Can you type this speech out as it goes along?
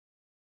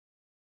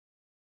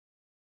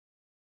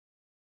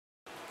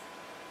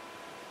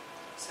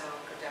So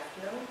good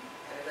afternoon,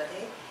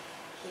 everybody.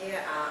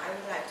 Here I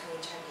would like to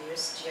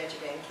introduce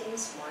GRG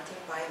Banking's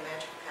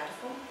multi-biometric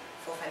platform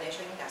for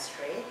financial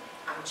industry.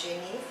 I'm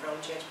Jenny from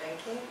GRG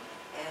Banking,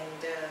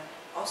 and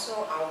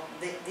also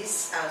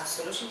this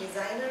solution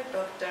designer,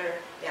 Dr.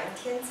 Liang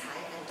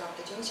Tiancai and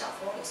Dr. Jin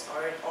Xiaofeng is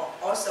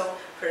also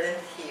present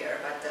here,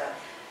 but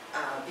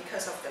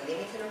because of the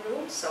limited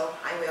room, so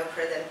I will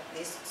present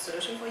this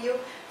solution for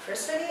you.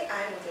 Firstly,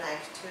 I would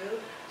like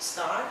to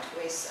start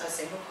with a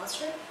simple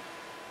question.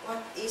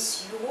 What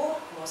is your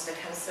most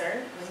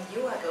concern when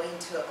you are going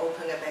to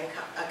open a bank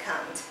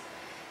account?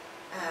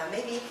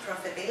 Maybe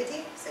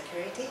profitability,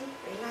 security,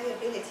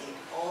 reliability,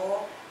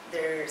 or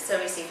their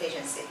service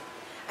efficiency.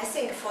 I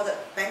think for the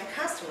bank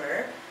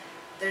customer,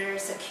 the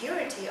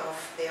security of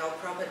their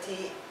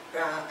property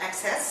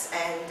access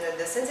and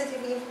the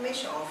sensitive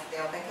information of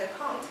their bank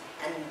account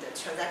and the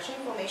transaction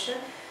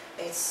information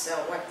is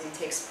what it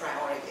takes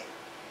priority.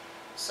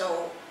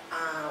 So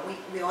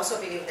we also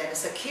believe that the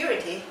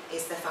security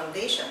is the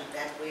foundation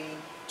that we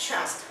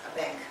trust a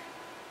bank.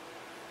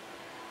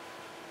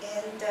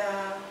 And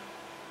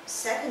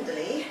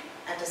secondly,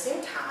 at the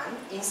same time,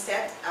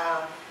 instead,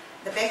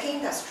 the banking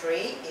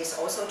industry is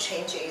also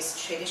changing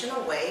its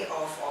traditional way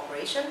of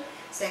operation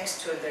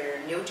thanks to the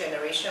new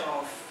generation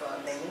of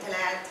the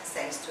internet,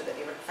 thanks to the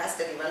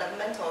faster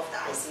development of the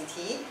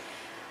ICT.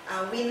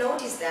 We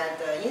noticed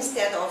that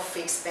instead of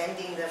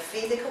expanding the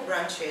physical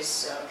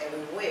branches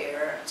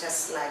everywhere,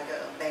 just like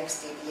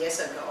banks did years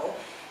ago,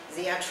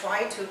 they are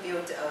trying to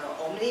build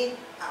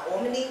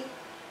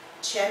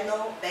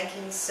omni-channel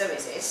banking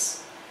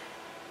services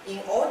in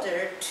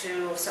order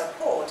to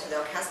support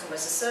their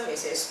customers'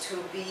 services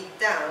to be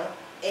done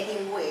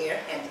anywhere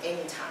and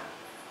anytime.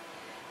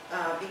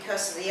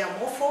 Because they are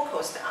more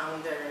focused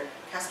on the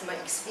customer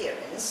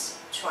experience,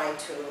 try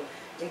to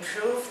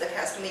improve the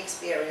customer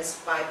experience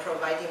by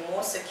providing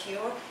more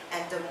secure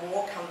and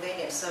more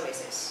convenient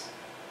services.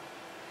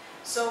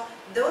 So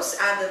those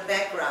are the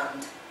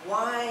background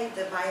why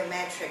the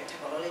biometric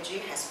technology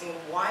has been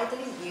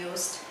widely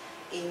used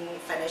in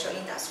financial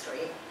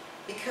industry.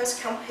 Because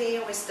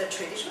compared with the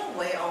traditional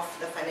way of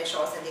the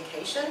financial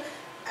authentication,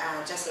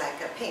 just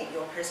like a PIN,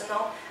 your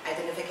personal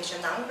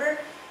identification number,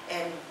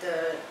 and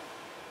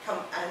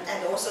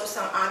also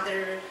some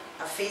other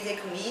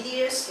physical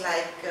medias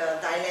like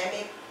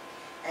dynamic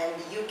and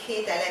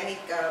UK dynamic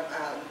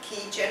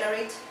key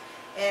generate,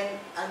 and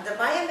the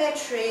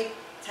biometric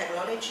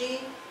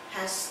technology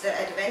has the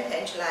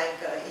advantage like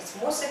it's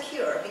more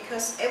secure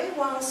because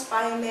everyone's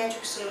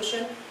biometric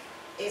solution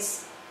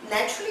is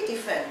naturally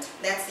different.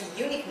 That's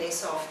the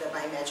uniqueness of the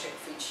biometric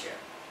feature.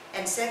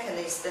 And second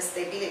is the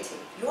stability.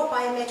 Your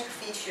biometric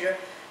feature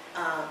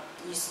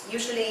is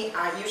usually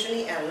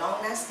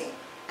long-lasting.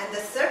 And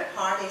the third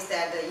part is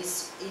that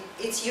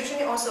it's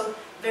usually also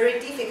very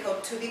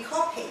difficult to be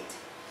copied.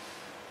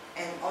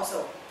 And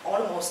also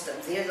almost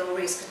zero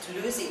risk to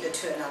lose it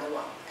to another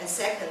one. And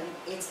second,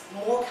 it's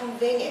more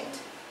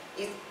convenient.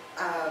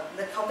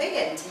 The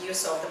convenient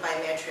use of the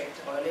biometric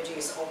technology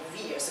is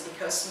obvious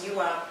because you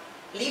are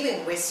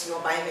living with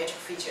your biometric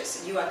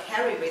features. You are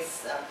carried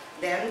with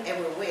them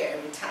everywhere,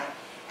 every time.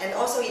 And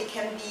also it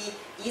can be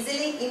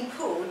easily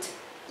input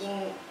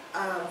in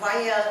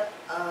via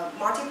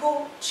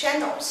multiple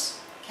channels,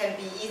 can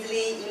be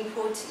easily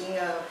input in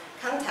a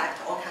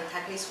contact or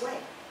contactless way.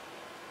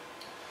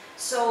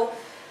 So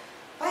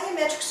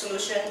biometric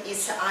solution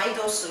is an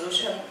ideal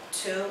solution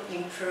to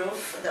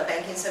improve the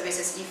banking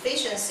services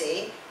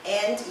efficiency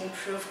and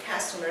improve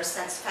customer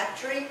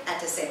satisfaction at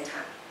the same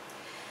time.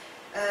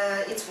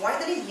 It's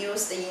widely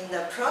used in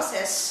the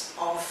process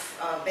of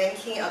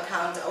banking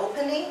account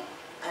opening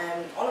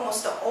and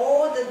almost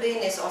all the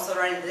business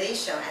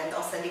authorization and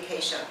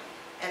authentication,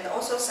 and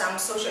also some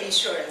social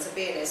insurance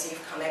business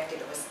if connected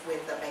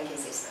with the banking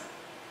system.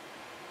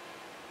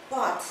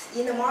 But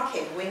in the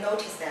market, we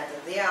notice that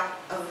there are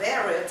a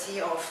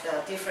variety of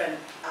the different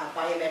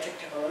biometric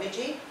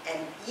technology, and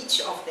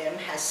each of them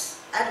has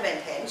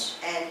advantage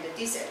and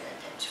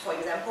disadvantage. For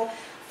example,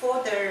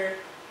 for the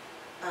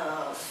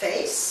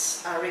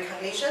face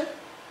recognition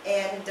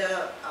and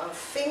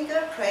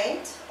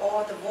fingerprint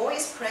or the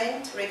voice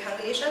print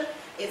recognition,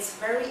 it's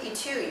very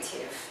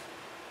intuitive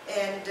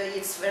and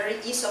it's very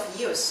ease of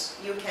use.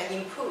 You can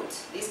input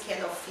this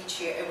kind of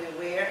feature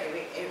everywhere,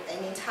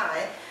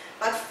 anytime.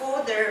 But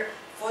for the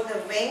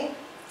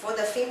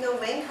finger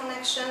vein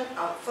connection,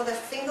 for the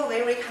finger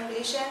vein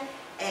recognition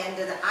and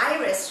the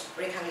iris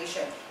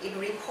recognition, it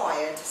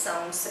required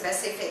some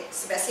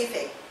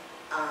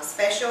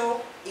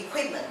special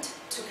equipment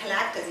to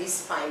collect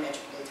this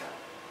biometric data.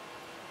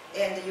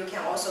 And you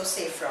can also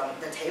see from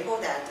the table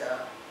that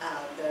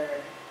the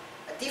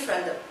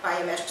different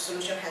biometric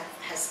solution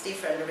has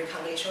different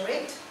recognition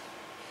rate.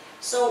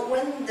 So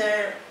when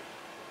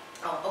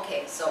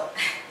so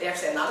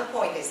there's another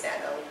point is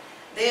that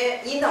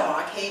in the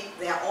market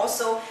there are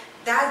also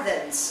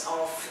dozens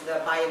of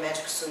the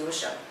biometric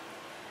solution.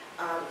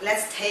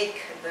 Let's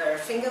take the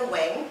finger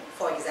vein,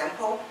 for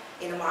example,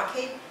 in the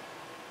market.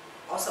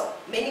 Also,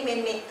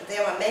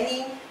 there are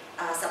many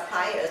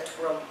suppliers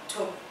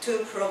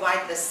to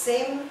provide the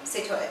same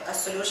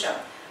solution,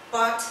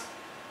 but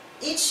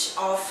each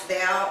of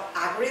their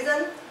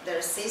algorithm,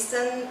 their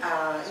system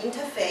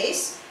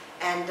interface,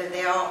 and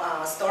their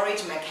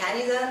storage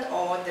mechanism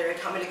or their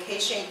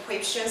communication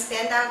encryption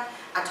standard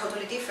are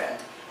totally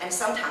different, and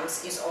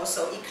sometimes it's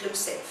also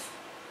exclusive.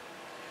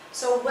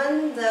 So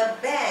when the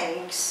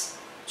banks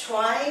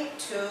try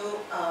to,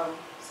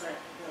 sorry,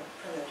 the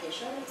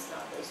presentation is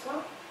not this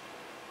one.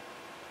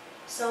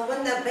 So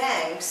when the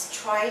banks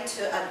try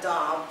to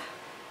adopt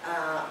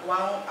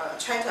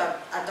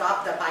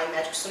the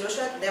biometric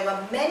solution, there were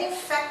many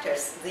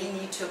factors they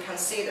need to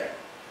consider.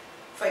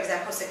 For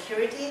example,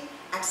 security,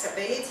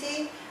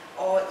 accessibility,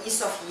 or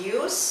ease of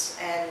use,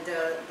 and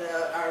the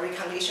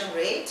recognition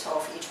rate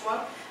of each one.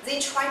 They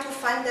try to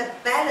find the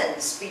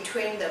balance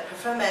between the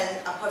performance,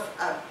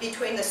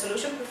 between the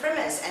solution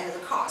performance and the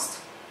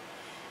cost.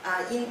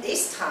 In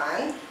this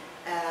time,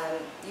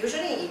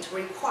 usually it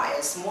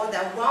requires more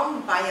than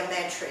one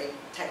biometric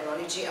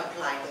technology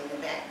applied in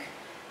the bank.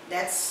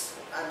 That's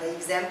the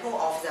example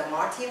of the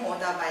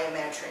multimodal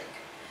biometric.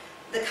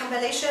 The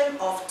combination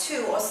of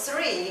 2 or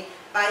 3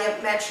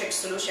 biometric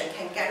solution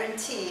can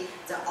guarantee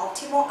the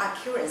optimal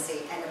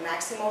accuracy and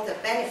maximal the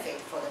benefit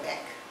for the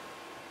bank.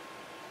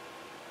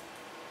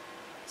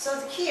 So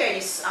here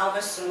is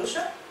our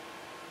solution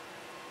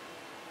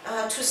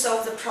to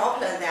solve the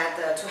problem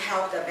that to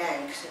help the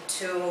bank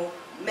to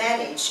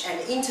manage and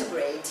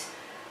integrate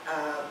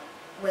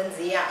when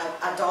they are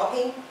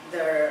adopting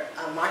their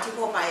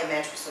multiple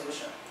biometric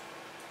solution.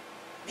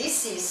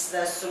 This is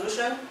the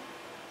solution.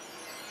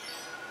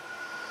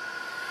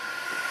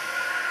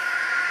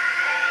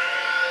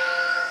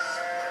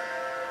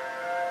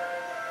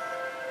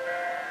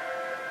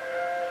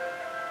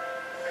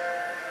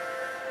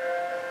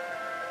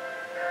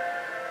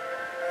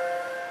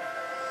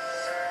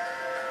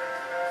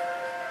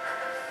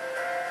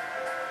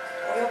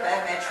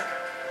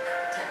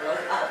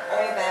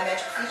 All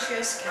biometric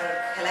features can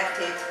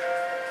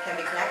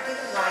be collected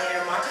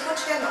via multiple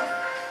channels.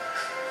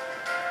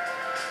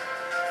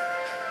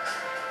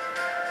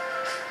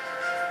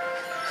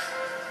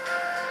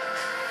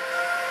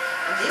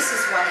 And this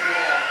is what we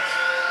are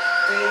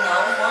doing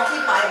now,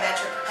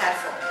 multi-biometric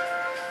platform.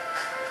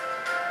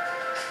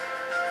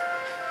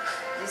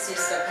 This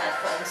is the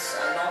platform's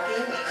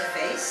login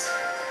interface.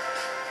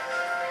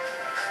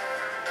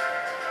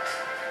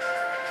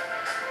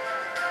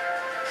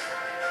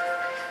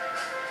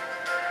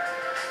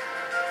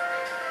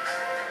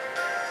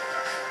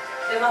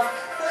 There are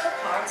 4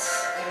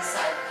 parts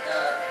inside the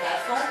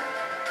platform.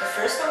 The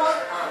first one,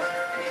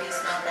 maybe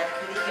it's not that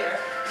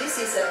clear. This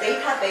is a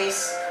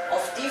database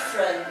of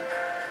different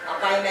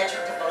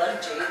biometric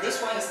technology. This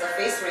one is the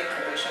face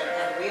recognition,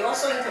 and we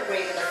also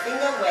integrated the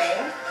finger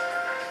wave,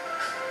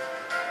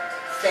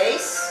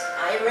 face,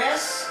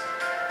 iris,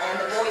 and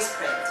the voice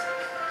print.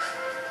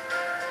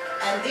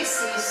 And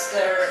this is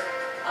the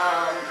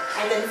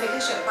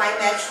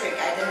biometric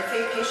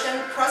identification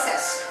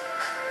process.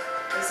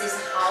 This is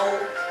how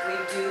we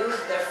do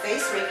the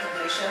face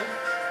recognition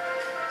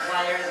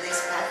via this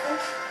platform.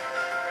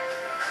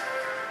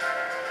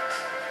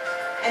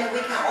 And we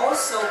can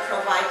also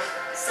provide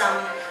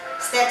some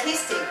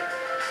statistic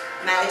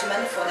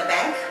management for the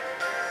bank.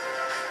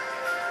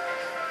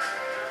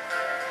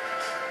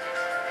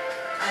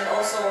 And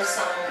also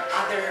some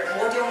other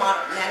module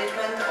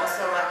management,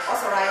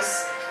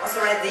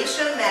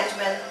 authorization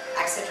management,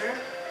 etc.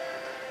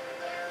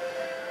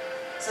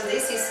 So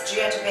this is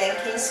GRG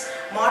Banking's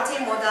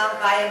multimodal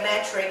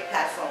biometric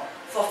platform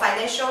for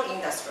financial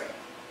industry.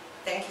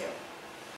 Thank you.